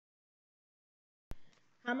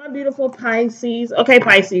Hi, my beautiful Pisces. Okay,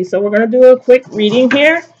 Pisces. So we're going to do a quick reading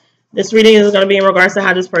here. This reading is going to be in regards to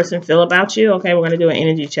how this person feel about you. Okay, we're going to do an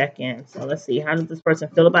energy check-in. So let's see. How does this person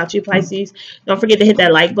feel about you, Pisces? Don't forget to hit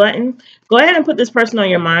that like button. Go ahead and put this person on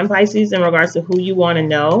your mind, Pisces, in regards to who you want to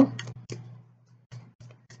know.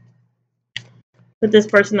 Put this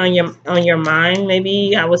person on your mind.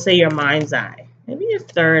 Maybe I would say your mind's eye. Maybe your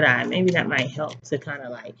third eye. Maybe that might help to kind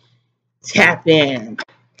of like tap in.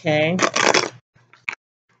 Okay.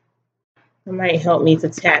 It might help me to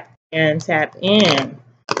tap in.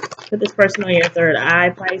 Put this person on your third eye,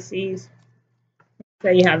 Pisces.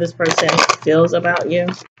 Tell you how this person feels about you.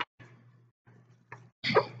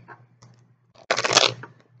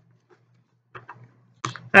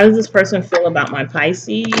 How does this person feel about my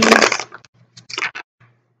Pisces?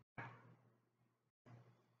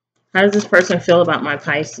 How does this person feel about my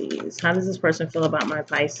Pisces? How does this person feel about my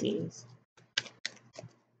Pisces?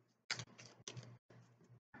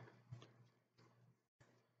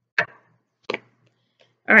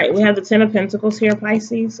 All right, we have the Ten of Pentacles here,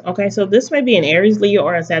 Pisces. Okay, so this may be an Aries, Leo,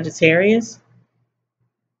 or a Sagittarius.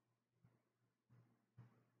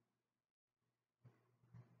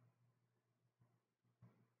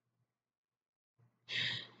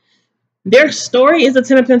 Their story is the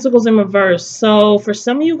Ten of Pentacles in reverse. So for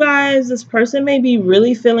some of you guys, this person may be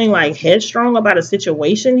really feeling like headstrong about a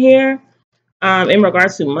situation here in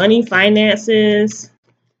regards to money, finances,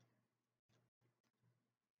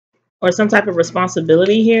 or some type of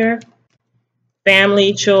responsibility here.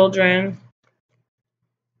 Family, children.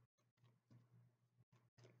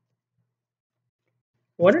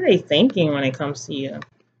 What are they thinking when it comes to you?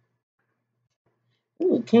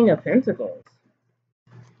 Ooh, King of Pentacles.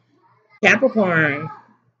 Capricorn,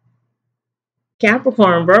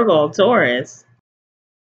 Virgo, Taurus.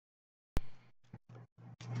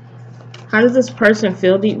 How does this person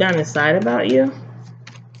feel deep down inside about you?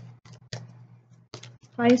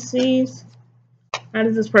 Pisces. How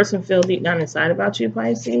does this person feel deep down inside about you,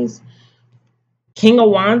 Pisces? King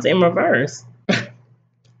of Wands in reverse.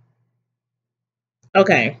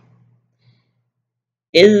 Okay.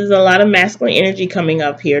 It is a lot of masculine energy coming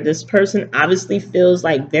up here. This person obviously feels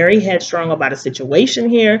like very headstrong about a situation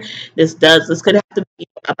here. This could have to be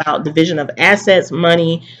about division of assets,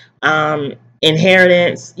 money,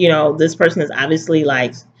 inheritance. You know, this person is obviously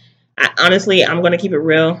like, honestly, I'm going to keep it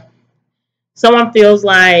real. Someone feels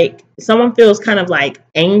kind of like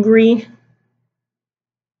angry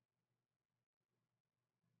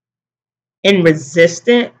and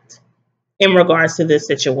resistant in regards to this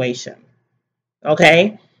situation.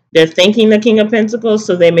 Okay, they're thinking the King of Pentacles,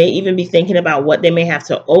 so they may even be thinking about what they may have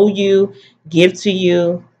to owe you, give to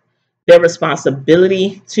you, their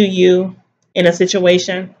responsibility to you in a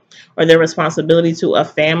situation, or their responsibility to a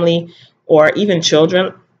family or even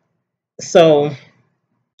children. So,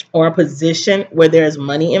 or a position where there's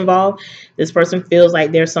money involved. This person feels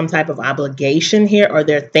like there's some type of obligation here, or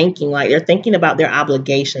they're thinking about their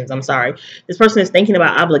obligations. I'm sorry. This person is thinking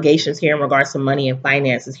about obligations here in regards to money and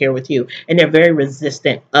finances here with you. And they're very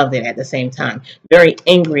resistant of it at the same time. Very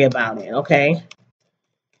angry about it, okay?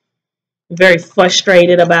 Very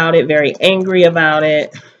frustrated about it, very angry about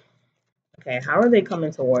it. Okay, how are they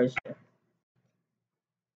coming towards you?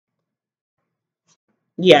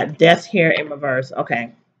 Yeah, death here in reverse.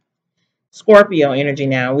 Okay. Scorpio energy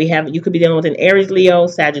now. You could be dealing with an Aries, Leo,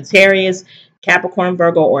 Sagittarius, Capricorn,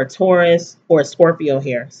 Virgo, or Taurus, or Scorpio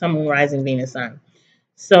here. Sun, Moon, Rising, Venus, Sun.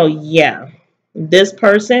 So yeah, this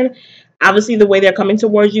person, obviously the way they're coming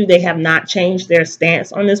towards you, they have not changed their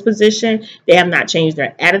stance on this position. They have not changed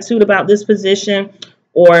their attitude about this position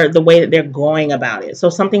or the way that they're going about it. So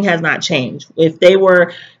something has not changed. If they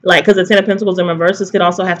were like, because the Ten of Pentacles in reverse, this could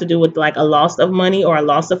also have to do with like a loss of money or a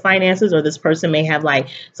loss of finances, or this person may have like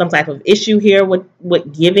some type of issue here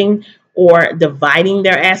with giving or dividing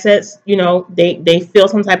their assets. You know, they feel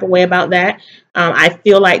some type of way about that. I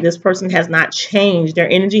feel like this person has not changed. Their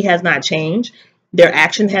energy has not changed. Their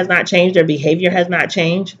action has not changed. Their behavior has not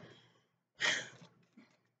changed.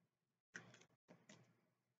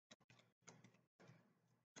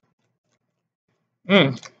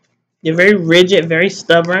 They're very rigid, very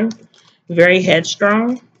stubborn, very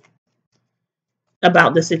headstrong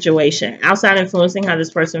about the situation. Outside influencing how this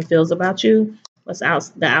person feels about you. What's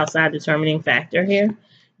the outside determining factor here?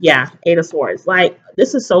 Yeah, Eight of Swords. Like,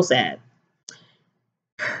 this is so sad.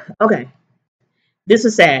 Okay. This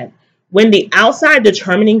is sad. When the outside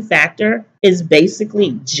determining factor is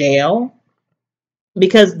basically jail,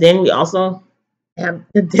 because then we also have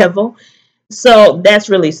the devil. So that's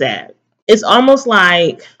really sad. It's almost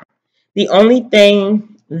like the only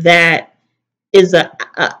thing that is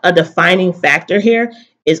a defining factor here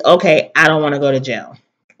is, okay, I don't want to go to jail.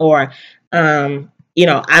 or, you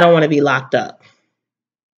know, I don't want to be locked up.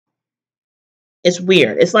 It's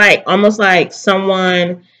weird. It's like almost like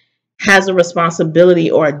someone has a responsibility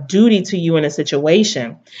or a duty to you in a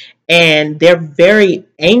situation, and they're very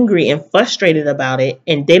angry and frustrated about it,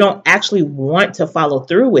 and they don't actually want to follow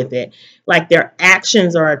through with it. Like their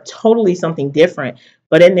actions are totally something different,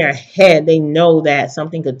 but in their head they know that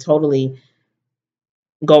something could totally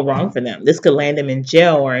go wrong for them. This could land them in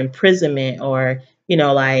jail or imprisonment, or, you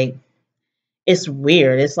know, like, it's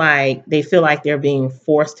weird. It's like they feel like they're being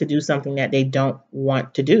forced to do something that they don't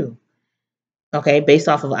want to do, okay, based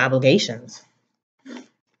off of obligations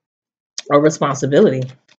or responsibility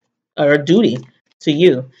or duty to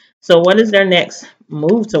you. So what is their next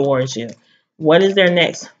move towards you? What is their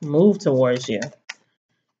next move towards you?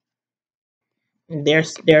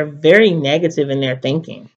 They're very negative in their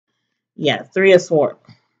thinking. Yeah, Three of Swords.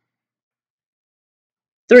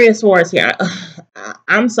 Three of Swords here.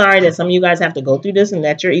 I'm sorry that some of you guys have to go through this and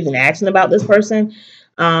that you're even asking about this person.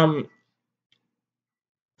 Four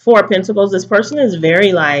of Pentacles. This person is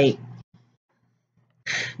very like,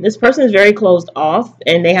 this person is very closed off,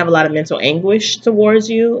 and they have a lot of mental anguish towards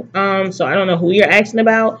you. So I don't know who you're asking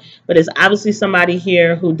about, but it's obviously somebody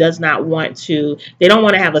here who does not want to, they don't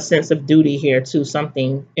want to have a sense of duty here to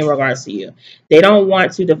something in regards to you. They don't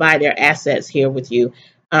want to divide their assets here with you.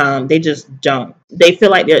 They just don't. They feel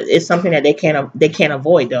like it's something that they can't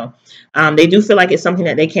avoid though. They do feel like it's something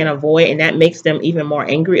that they can't avoid, and that makes them even more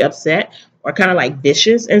angry, upset, or kind of like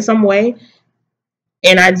vicious in some way.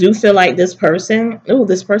 And I do feel like this person,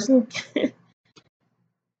 this person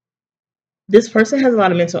has a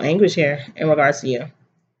lot of mental anguish here in regards to you.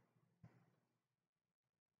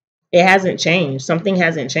 It hasn't changed. Something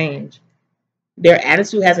hasn't changed. Their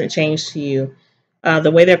attitude hasn't changed to you. The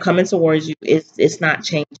way they're coming towards you, it's not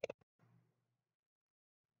changing.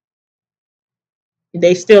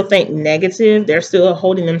 They still think negative. They're still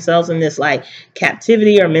holding themselves in this like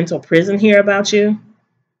captivity or mental prison here about you.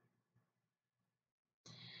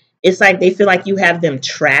 It's like they feel like you have them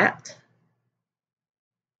trapped.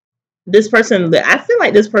 This person, I feel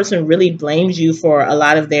like this person really blames you for a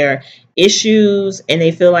lot of their issues, and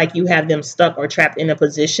they feel like you have them stuck or trapped in a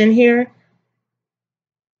position here.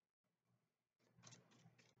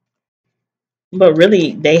 But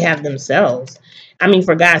really, they have themselves. I mean,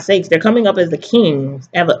 for God's sakes, they're coming up as the king,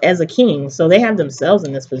 as a king. So they have themselves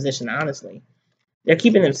in this position, honestly. They're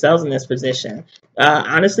keeping themselves in this position.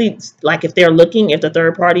 Honestly, like if they're looking, if the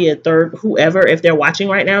third party, a third, whoever, if they're watching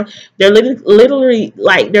right now, they're literally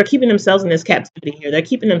like they're keeping themselves in this captivity here. They're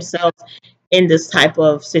keeping themselves in this type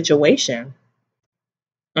of situation.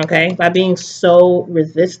 Okay, by being so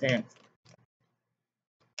resistant.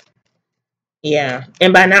 Yeah,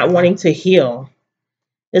 and by not wanting to heal.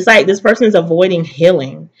 It's like this person is avoiding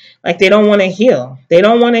healing. Like they don't want to heal. They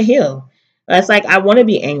don't want to heal. It's like, I want to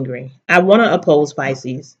be angry. I want to oppose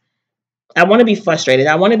Pisces. I want to be frustrated.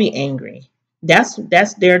 I want to be angry. That's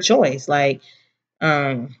their choice. Like,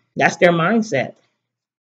 that's their mindset.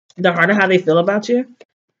 The harder how they feel about you.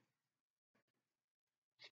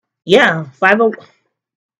 Yeah, five of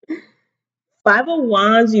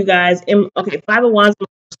wands, you guys. Okay, five of wands.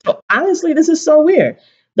 So honestly, this is so weird.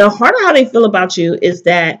 The harder how they feel about you is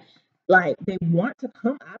that like they want to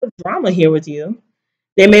come out of drama here with you.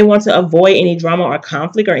 They may want to avoid any drama or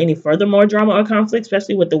conflict or any furthermore drama or conflict,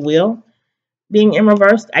 especially with the wheel being in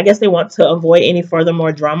reverse. I guess they want to avoid any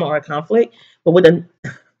furthermore drama or conflict. But with the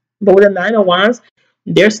Nine of Wands,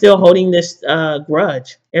 they're still holding this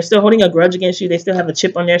grudge. They're still holding a grudge against you. They still have a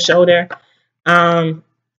chip on their shoulder. And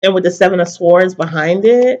with the Seven of Swords behind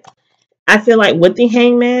it, I feel like with the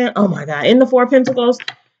Hangman, oh my God, in the Four of Pentacles,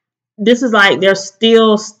 this is like they're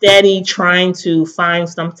still steady trying to find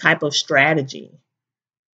some type of strategy.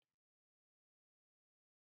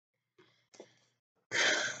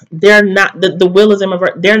 They're not, the will is in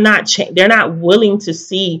reverse. They're not willing to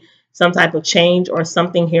see some type of change or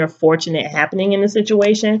something here fortunate happening in the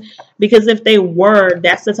situation, because if they were,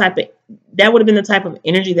 that would have been the type of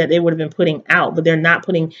energy that they would have been putting out. But they're not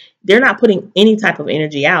putting any type of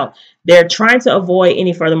energy out. They're trying to avoid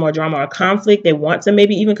any furthermore drama or conflict. They want to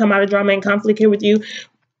maybe even come out of drama and conflict here with you.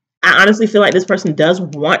 I honestly feel like this person does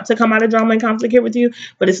want to come out of drama and conflict here with you,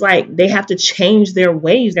 but it's like they have to change their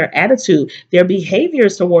ways, their attitude, their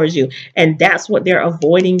behaviors towards you. And that's what they're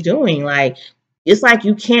avoiding doing. Like, it's like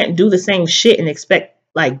you can't do the same shit and expect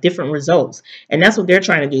like different results. And that's what they're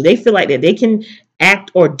trying to do. They feel like that they can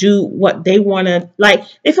act or do what they want to, like,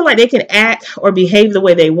 they feel like they can act or behave the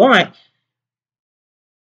way they want,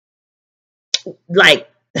 like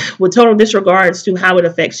with total disregards to how it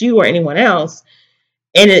affects you or anyone else.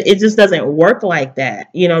 And it just doesn't work like that.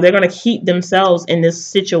 You know, they're going to keep themselves in this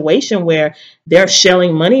situation where they're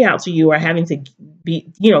shelling money out to you or having to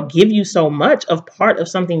be, you know, give you so much of part of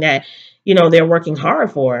something that, you know, they're working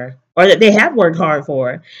hard for or that they have worked hard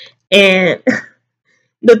for. And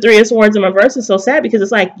the Three of Swords in reverse is so sad because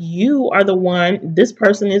it's like you are the one, this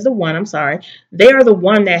person is the one, I'm sorry, they are the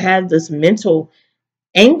one that has this mental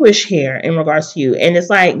anguish here in regards to you. And it's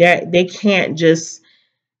like they can't just,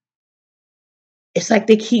 it's like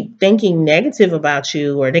they keep thinking negative about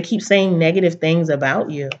you or they keep saying negative things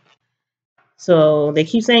about you. So they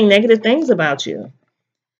keep saying negative things about you.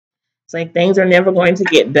 It's like things are never going to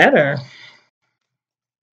get better.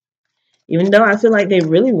 Even though I feel like they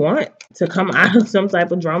really want to come out of some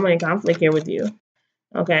type of drama and conflict here with you.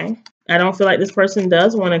 Okay. I don't feel like this person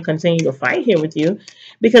does want to continue to fight here with you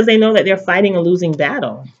because they know that they're fighting a losing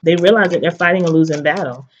battle. They realize that they're fighting a losing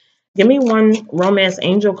battle. Give me one romance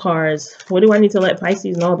angel cards. What do I need to let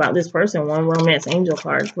Pisces know about this person? One romance angel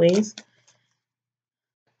card, please.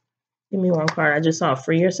 Give me one card. I just saw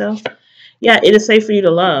free yourself. Yeah, it is safe for you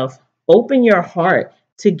to love. Open your heart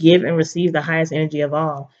to give and receive the highest energy of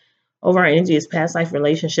all. Overall energy is past life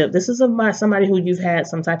relationship. This is about somebody who you've had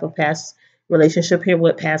some type of past relationship here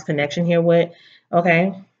with, past connection here with.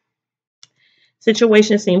 Okay.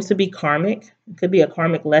 Situation seems to be karmic. It could be a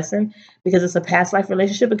karmic lesson because it's a past life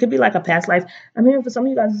relationship. It could be like a past life. I mean, for some of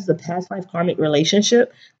you guys, this is a past life karmic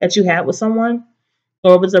relationship that you had with someone,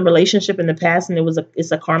 or it was a relationship in the past and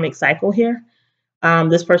it's a karmic cycle here.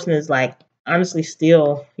 This person is like honestly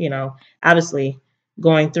still, you know, obviously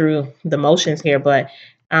going through the motions here, but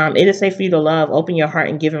it is safe for you to love, open your heart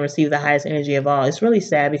and give and receive the highest energy of all. It's really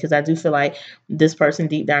sad because I do feel like this person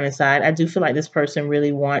deep down inside, I do feel like this person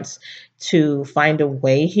really wants to find a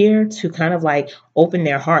way here to kind of like open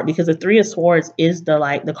their heart, because the Three of Swords is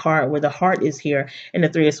the card where the heart is here and the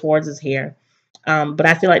Three of Swords is here. But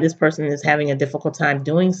I feel like this person is having a difficult time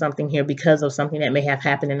doing something here because of something that may have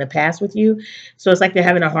happened in the past with you. So it's like they're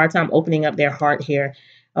having a hard time opening up their heart here.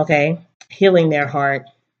 Okay. Healing their heart.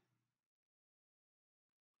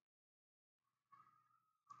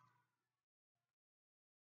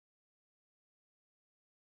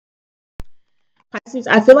 Pisces,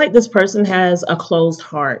 I feel like this person has a closed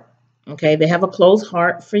heart. Okay. They have a closed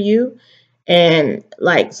heart for you and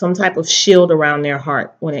like some type of shield around their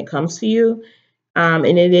heart when it comes to you. And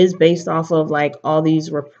it is based off of like all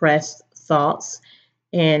these repressed thoughts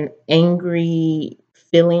and angry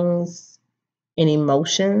feelings and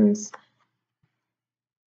emotions.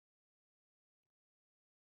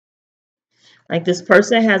 Like this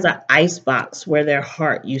person has an ice box where their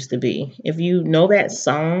heart used to be. If you know that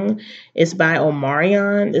song, it's by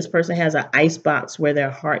Omarion. This person has an ice box where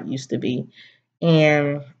their heart used to be.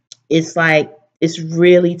 And it's like, it's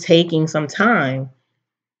really taking some time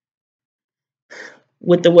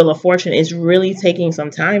with the Wheel of Fortune. It's really taking some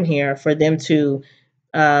time here for them to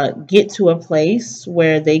get to a place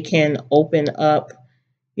where they can open up,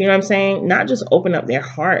 you know what I'm saying? Not just open up their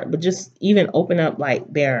heart, but just even open up like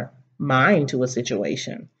their mind to a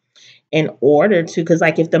situation in order to, because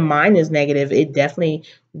like if the mind is negative, it definitely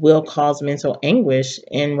will cause mental anguish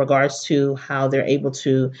in regards to how they're able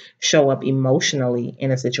to show up emotionally in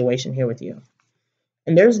a situation here with you.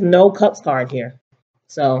 And there's no cups card here.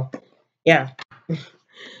 So yeah,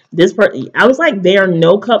 this part, I was like, there are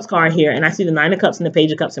no cups card here. And I see the Nine of Cups and the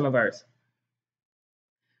Page of Cups in reverse.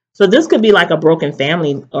 So this could be like a broken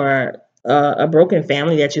family or a broken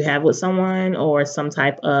family that you have with someone, or some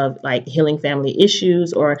type of like healing family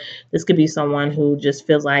issues, or this could be someone who just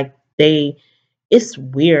feels like it's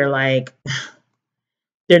weird, like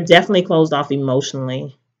they're definitely closed off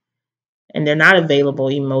emotionally and they're not available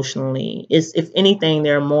emotionally. It's, if anything,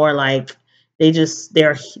 they're more like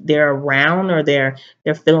they're around, or they're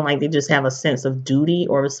feeling like they just have a sense of duty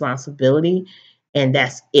or responsibility, and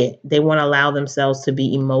that's it. They want to allow themselves to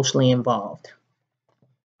be emotionally involved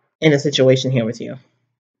in a situation here with you.